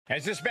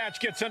As this match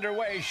gets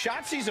underway,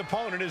 Shotzi's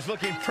opponent is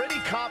looking pretty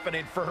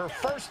confident for her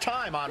first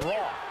time on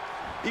Raw.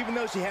 Even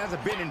though she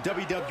hasn't been in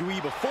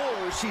WWE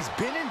before, she's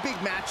been in big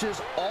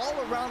matches all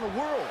around the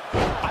world.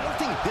 I don't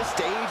think this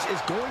stage is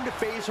going to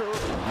faze her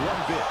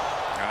one bit.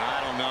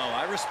 I don't know.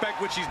 I respect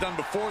what she's done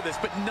before this,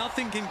 but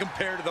nothing can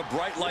compare to the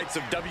bright lights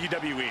of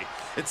WWE.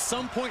 At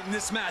some point in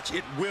this match,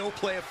 it will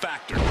play a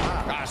factor.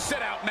 A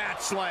sit-out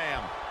mat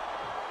slam.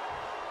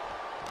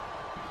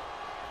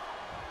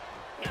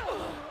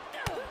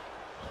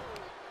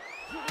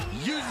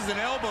 Uses an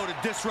elbow to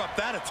disrupt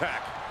that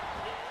attack.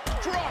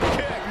 Drop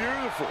kick.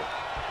 Beautiful.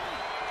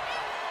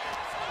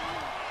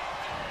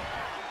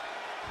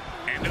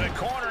 Into the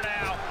corner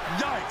now.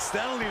 Yikes,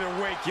 that'll either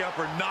wake you up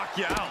or knock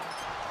you out.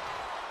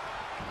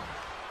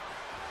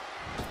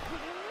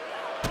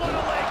 What a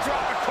leg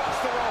drop across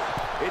the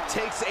rope. It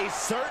takes a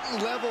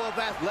certain level of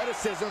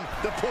athleticism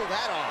to pull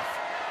that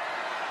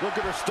off. Look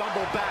at her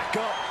stumble back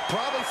up,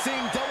 probably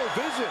seeing double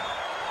vision.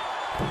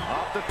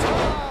 Off the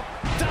top.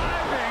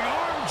 Diving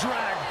arm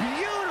drag,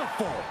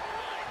 beautiful.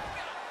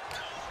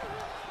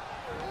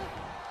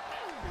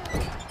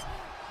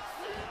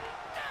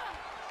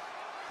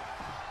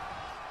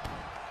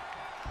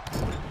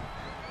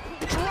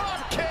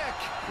 Drop kick.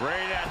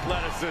 Great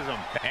athleticism.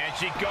 And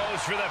she goes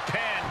for the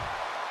pin.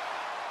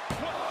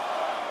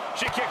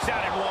 She kicks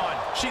out at one.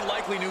 She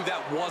likely knew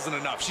that wasn't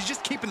enough. She's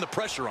just keeping the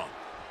pressure on.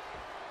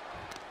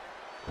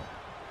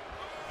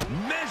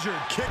 Measured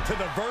kick to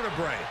the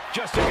vertebrae.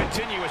 Just a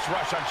continuous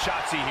rush on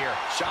Shotzi here.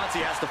 Shotzi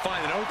has to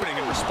find an opening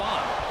and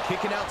respond.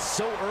 Kicking out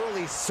so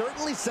early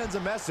certainly sends a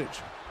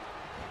message.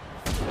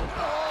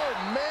 Oh,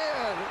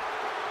 man.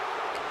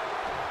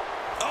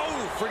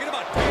 Oh, forget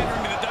about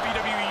pandering to the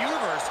WWE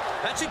Universe.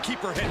 That should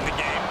keep her hitting the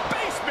game.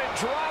 Basement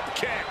drop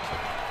kick.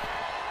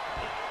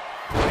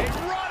 A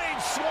running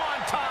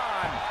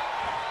swanton.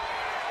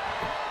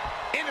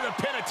 Into the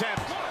pin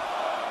attempt.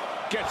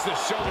 Gets the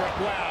shoulder up.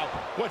 Wow,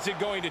 what's it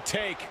going to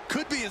take?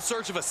 Could be in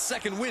search of a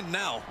second win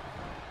now.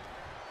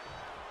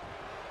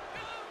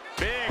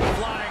 Big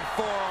flying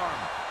forearm.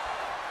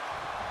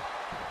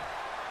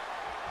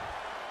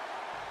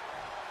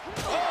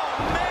 Oh,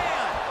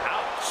 man!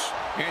 Ouch.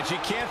 And she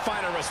can't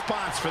find a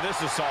response for this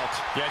assault.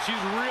 Yeah,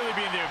 she's really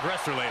being the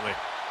aggressor lately.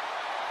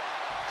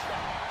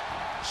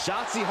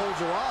 Shotzi holds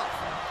her off.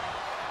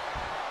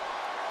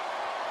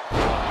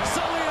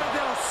 Salida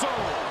del Sol.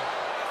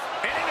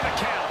 And into the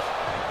count.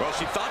 Well,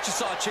 she thought she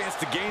saw a chance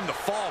to gain the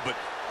fall, but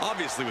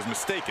obviously was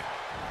mistaken.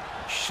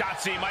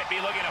 Shotzi might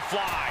be looking to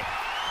fly.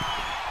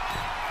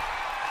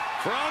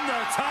 From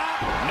the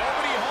top.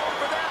 Nobody home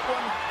for that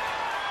one.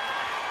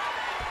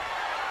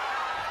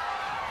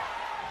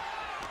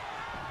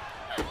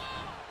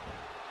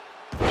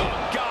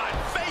 Oh, God,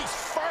 face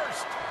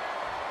first.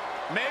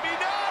 Maybe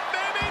not,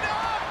 maybe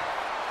not.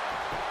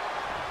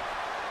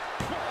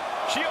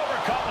 She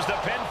overcomes the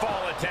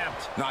pinfall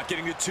attempt. Not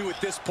getting to two at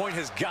this point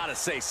has got to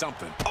say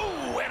something. Oh,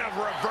 and a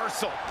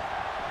reversal.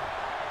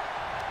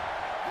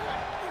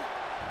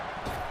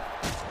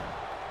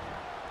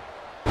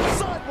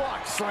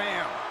 Sidewalk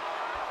slam.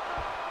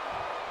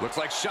 Looks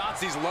like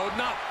Shotzi's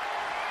loading up.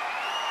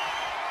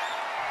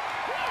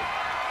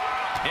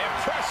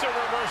 Impressive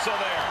reversal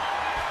there.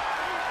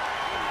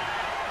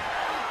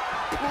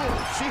 Ooh,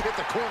 she hit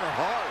the corner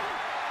hard.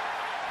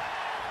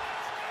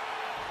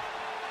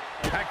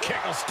 That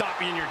kick will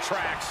stop you in your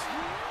tracks.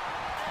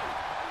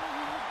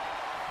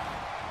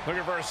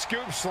 Looking for a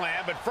scoop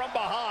slam, but from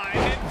behind,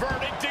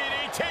 inverted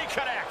DDT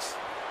connects.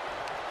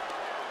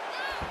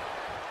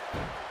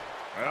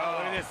 Oh,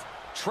 look at this.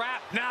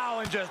 Trap now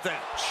and just a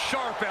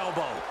sharp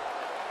elbow.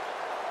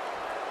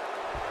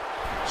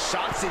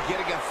 Shotzi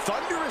getting a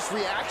thunderous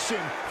reaction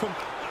from...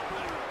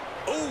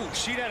 Ooh,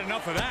 she'd had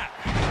enough of that.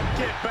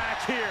 Get back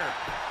here.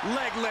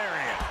 Leg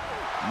lariat.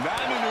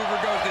 That maneuver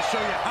goes to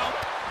show you how...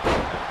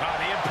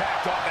 The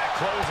impact off that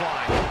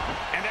clothesline.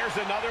 And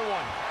there's another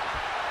one.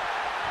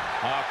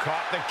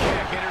 Caught the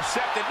kick,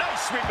 intercepted.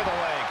 Nice sweep of the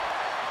leg.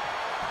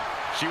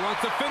 She wants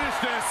to finish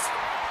this.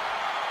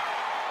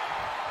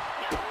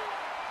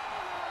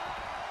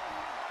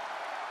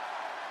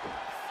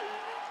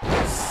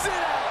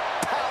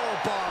 Sit-out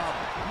powerbomb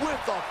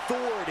with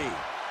authority.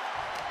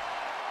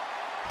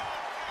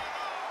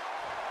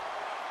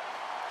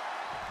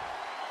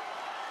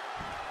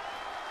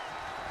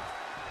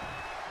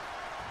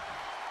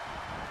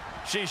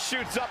 She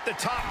shoots up the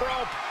top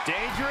rope.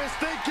 Dangerous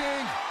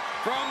thinking.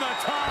 From the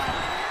top.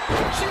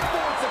 She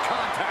avoids the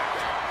contact.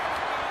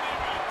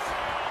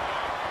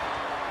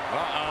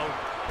 Uh-oh.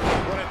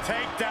 What a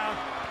takedown.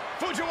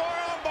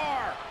 Fujiwara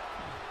armbar.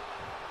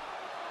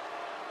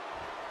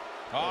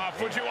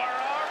 Fujiwara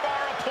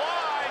armbar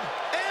applied.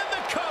 And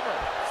the cover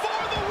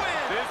for the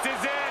win. This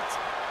is it.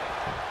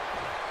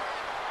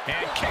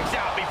 And kicks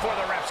out before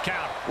the refs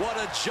count. What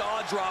a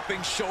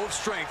jaw-dropping show of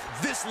strength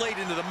this late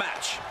into the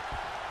match.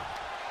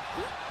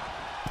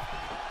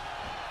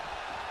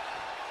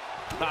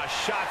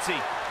 Shotzi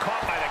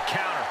caught by the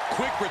counter.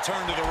 Quick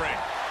return to the ring.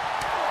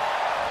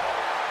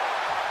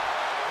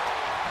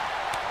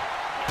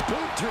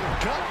 Boot to the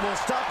gut will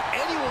stop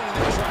anyone in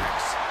their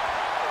tracks.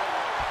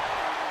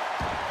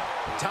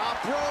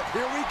 Top rope,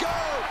 here we go.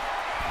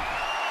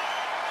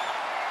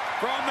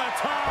 From the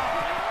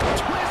top.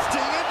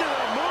 Twisting into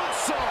the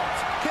moonsault.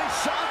 Can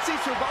Shotzi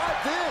survive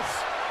this?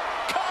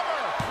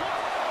 Cover.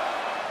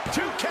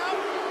 2 count.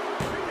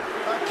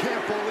 I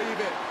can't believe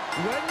it.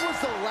 When was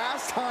the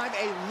last time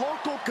a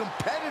local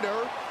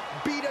competitor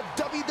beat a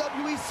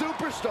WWE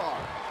superstar?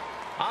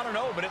 I don't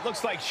know, but it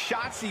looks like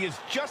Shotzi is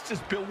just as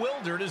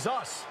bewildered as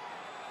us.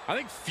 I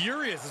think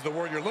furious is the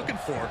word you're looking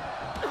for.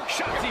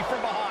 Shotzi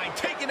from behind,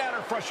 taking out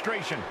her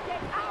frustration.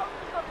 Get out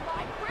of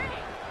my ring!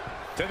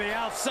 To the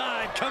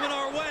outside, coming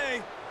our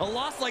way. A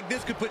loss like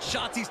this could put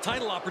Shotzi's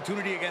title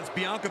opportunity against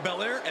Bianca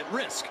Belair at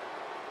risk.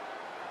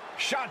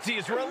 Shotzi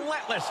is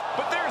relentless,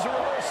 but there's a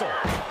reversal.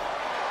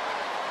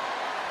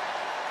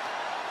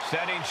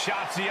 Setting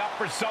Shotzi up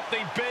for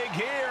something big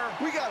here.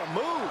 We gotta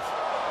move.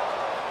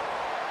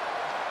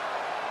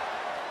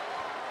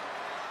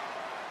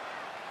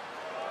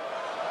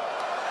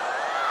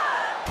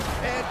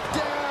 And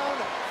down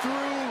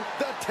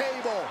through the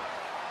table.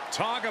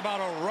 Talk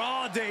about a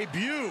Raw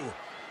debut.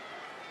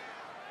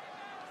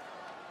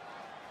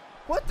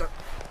 What the?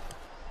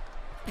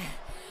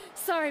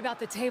 Sorry about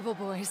the table,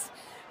 boys.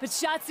 But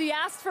Shotzi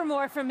asked for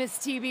more from Miss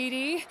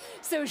TBD,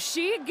 so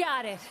she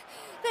got it.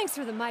 Thanks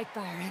for the mic,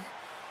 Byron.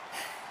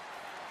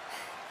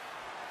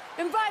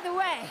 And by the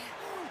way,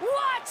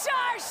 watch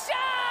our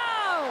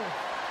show!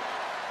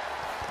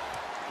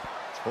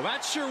 Well,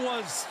 that sure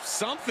was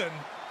something.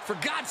 For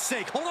God's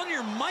sake, hold on to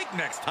your mic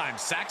next time,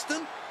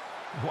 Saxton.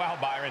 Wow,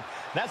 Byron,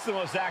 that's the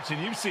most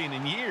action you've seen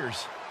in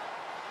years.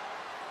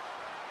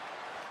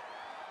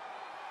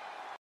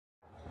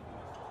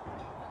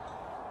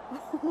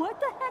 What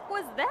the heck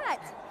was that?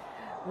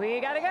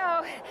 We gotta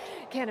go.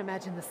 Can't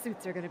imagine the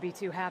suits are gonna be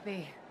too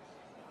happy.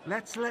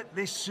 Let's let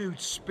this suit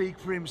speak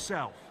for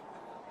himself,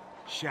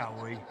 shall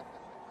we?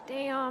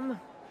 Damn.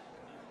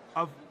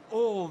 Of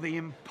all the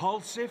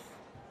impulsive,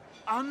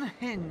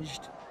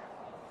 unhinged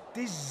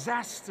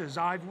disasters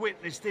I've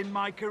witnessed in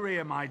my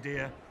career, my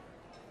dear,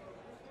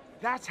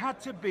 that had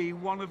to be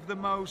one of the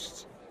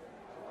most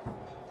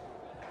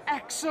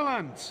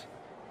excellent.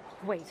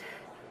 Wait.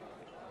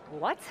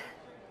 What?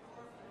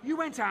 You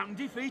went out and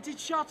defeated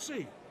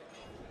Shotzi.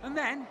 And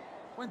then,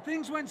 when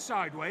things went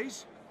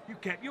sideways, you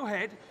kept your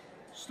head,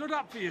 stood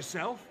up for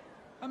yourself,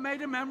 and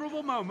made a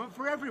memorable moment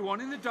for everyone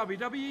in the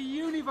WWE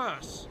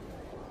Universe.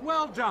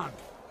 Well done.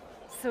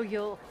 So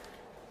you'll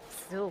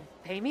still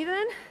pay me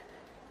then?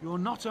 You're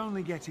not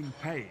only getting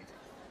paid.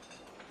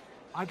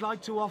 I'd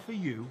like to offer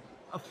you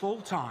a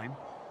full-time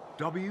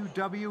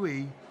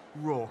WWE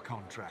Raw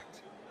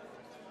contract.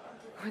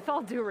 With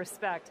all due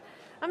respect,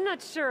 I'm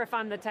not sure if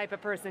I'm the type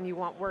of person you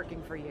want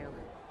working for you.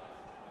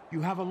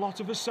 You have a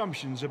lot of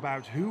assumptions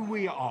about who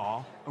we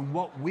are and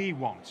what we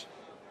want.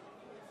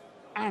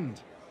 And,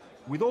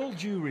 with all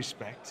due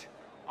respect,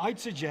 I'd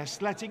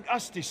suggest letting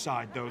us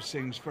decide those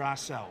things for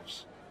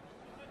ourselves.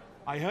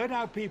 I heard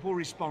how people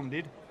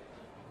responded,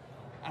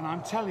 and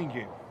I'm telling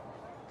you,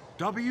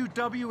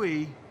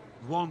 WWE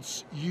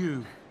wants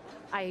you.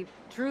 I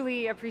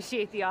truly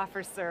appreciate the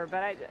offer, sir,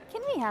 but I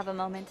Can we have a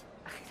moment?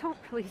 don't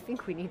really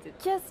think we need to...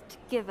 Just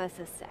give us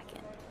a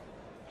second.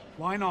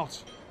 Why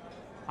not?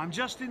 I'm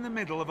just in the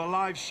middle of a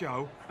live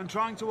show and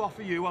trying to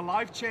offer you a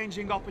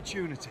life-changing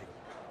opportunity.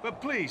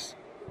 But please,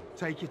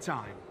 take your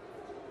time.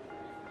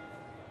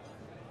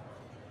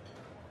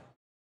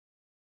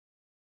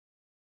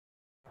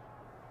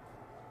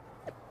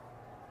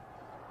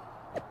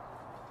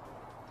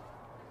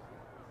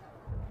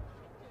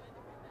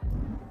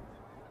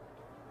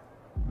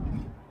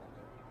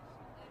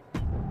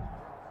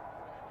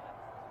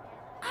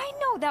 I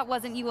know that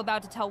wasn't you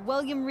about to tell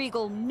William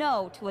Regal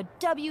no to a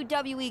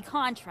WWE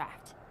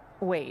contract.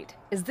 Wait,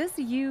 is this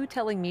you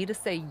telling me to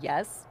say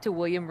yes to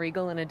William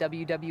Regal in a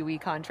WWE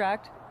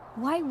contract?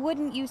 Why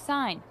wouldn't you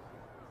sign?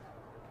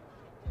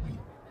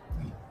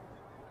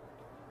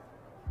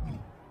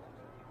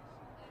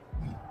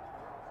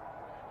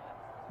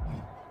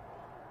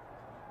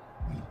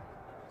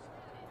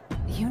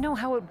 You know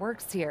how it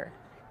works here.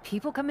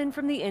 People come in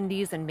from the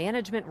indies and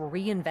management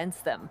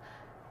reinvents them.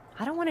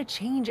 I don't want to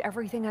change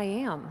everything I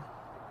am.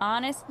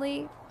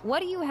 Honestly, what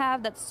do you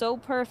have that's so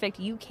perfect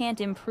you can't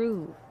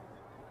improve?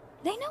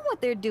 They know what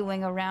they're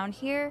doing around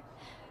here.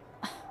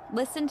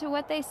 Listen to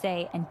what they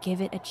say and give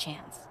it a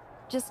chance.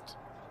 Just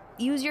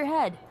use your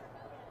head.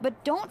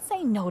 But don't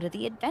say no to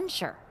the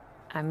adventure.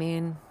 I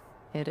mean,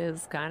 it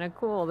is kind of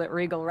cool that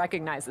Regal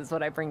recognizes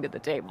what I bring to the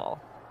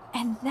table.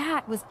 And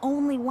that was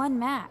only one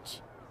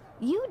match.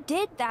 You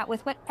did that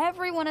with what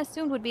everyone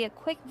assumed would be a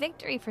quick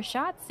victory for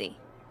Shotzi.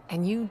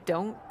 And you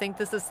don't think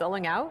this is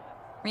selling out?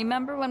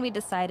 Remember when we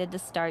decided to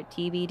start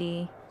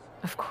TBD?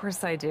 Of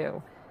course I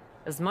do.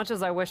 As much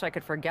as I wish I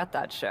could forget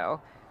that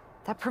show,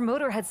 that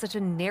promoter had such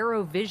a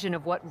narrow vision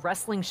of what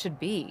wrestling should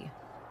be.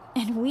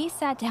 And we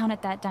sat down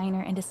at that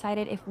diner and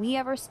decided if we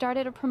ever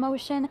started a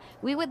promotion,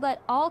 we would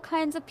let all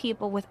kinds of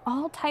people with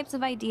all types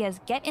of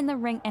ideas get in the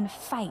ring and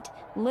fight,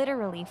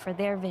 literally, for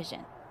their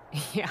vision.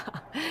 Yeah,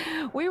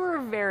 we were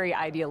very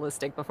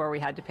idealistic before we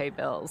had to pay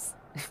bills.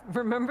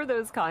 Remember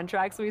those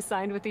contracts we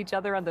signed with each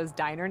other on those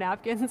diner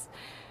napkins?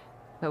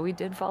 But we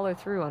did follow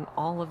through on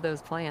all of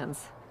those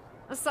plans.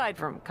 Aside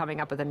from coming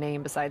up with a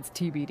name besides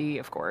TBD,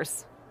 of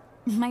course.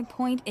 My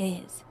point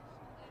is,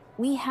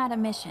 we had a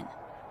mission.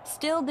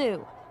 Still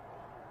do.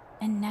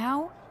 And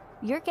now,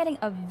 you're getting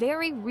a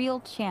very real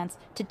chance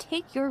to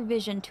take your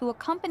vision to a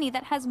company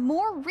that has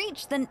more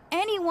reach than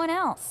anyone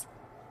else.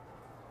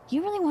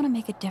 You really want to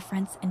make a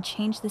difference and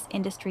change this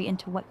industry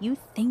into what you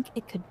think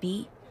it could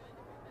be?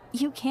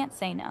 You can't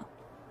say no.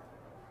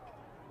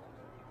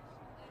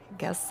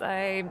 Guess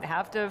I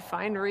have to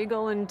find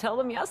Regal and tell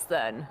them yes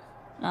then.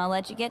 I'll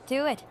let you get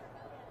to it.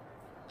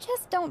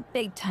 Just don't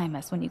big time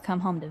us when you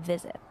come home to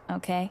visit,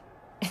 okay?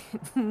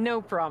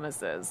 No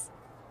promises.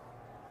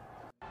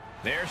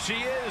 There she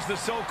is, the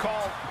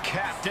so-called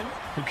captain,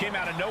 who came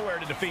out of nowhere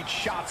to defeat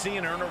Shotzi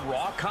and earn a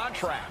Raw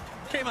contract.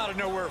 Came out of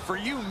nowhere for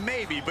you,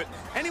 maybe, but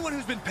anyone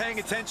who's been paying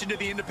attention to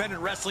the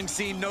independent wrestling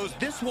scene knows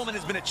this woman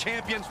has been a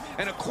champion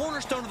and a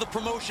cornerstone of the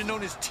promotion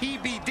known as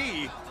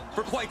TBD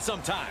for quite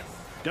some time.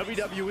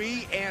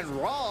 WWE and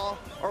Raw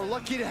are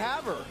lucky to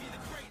have her.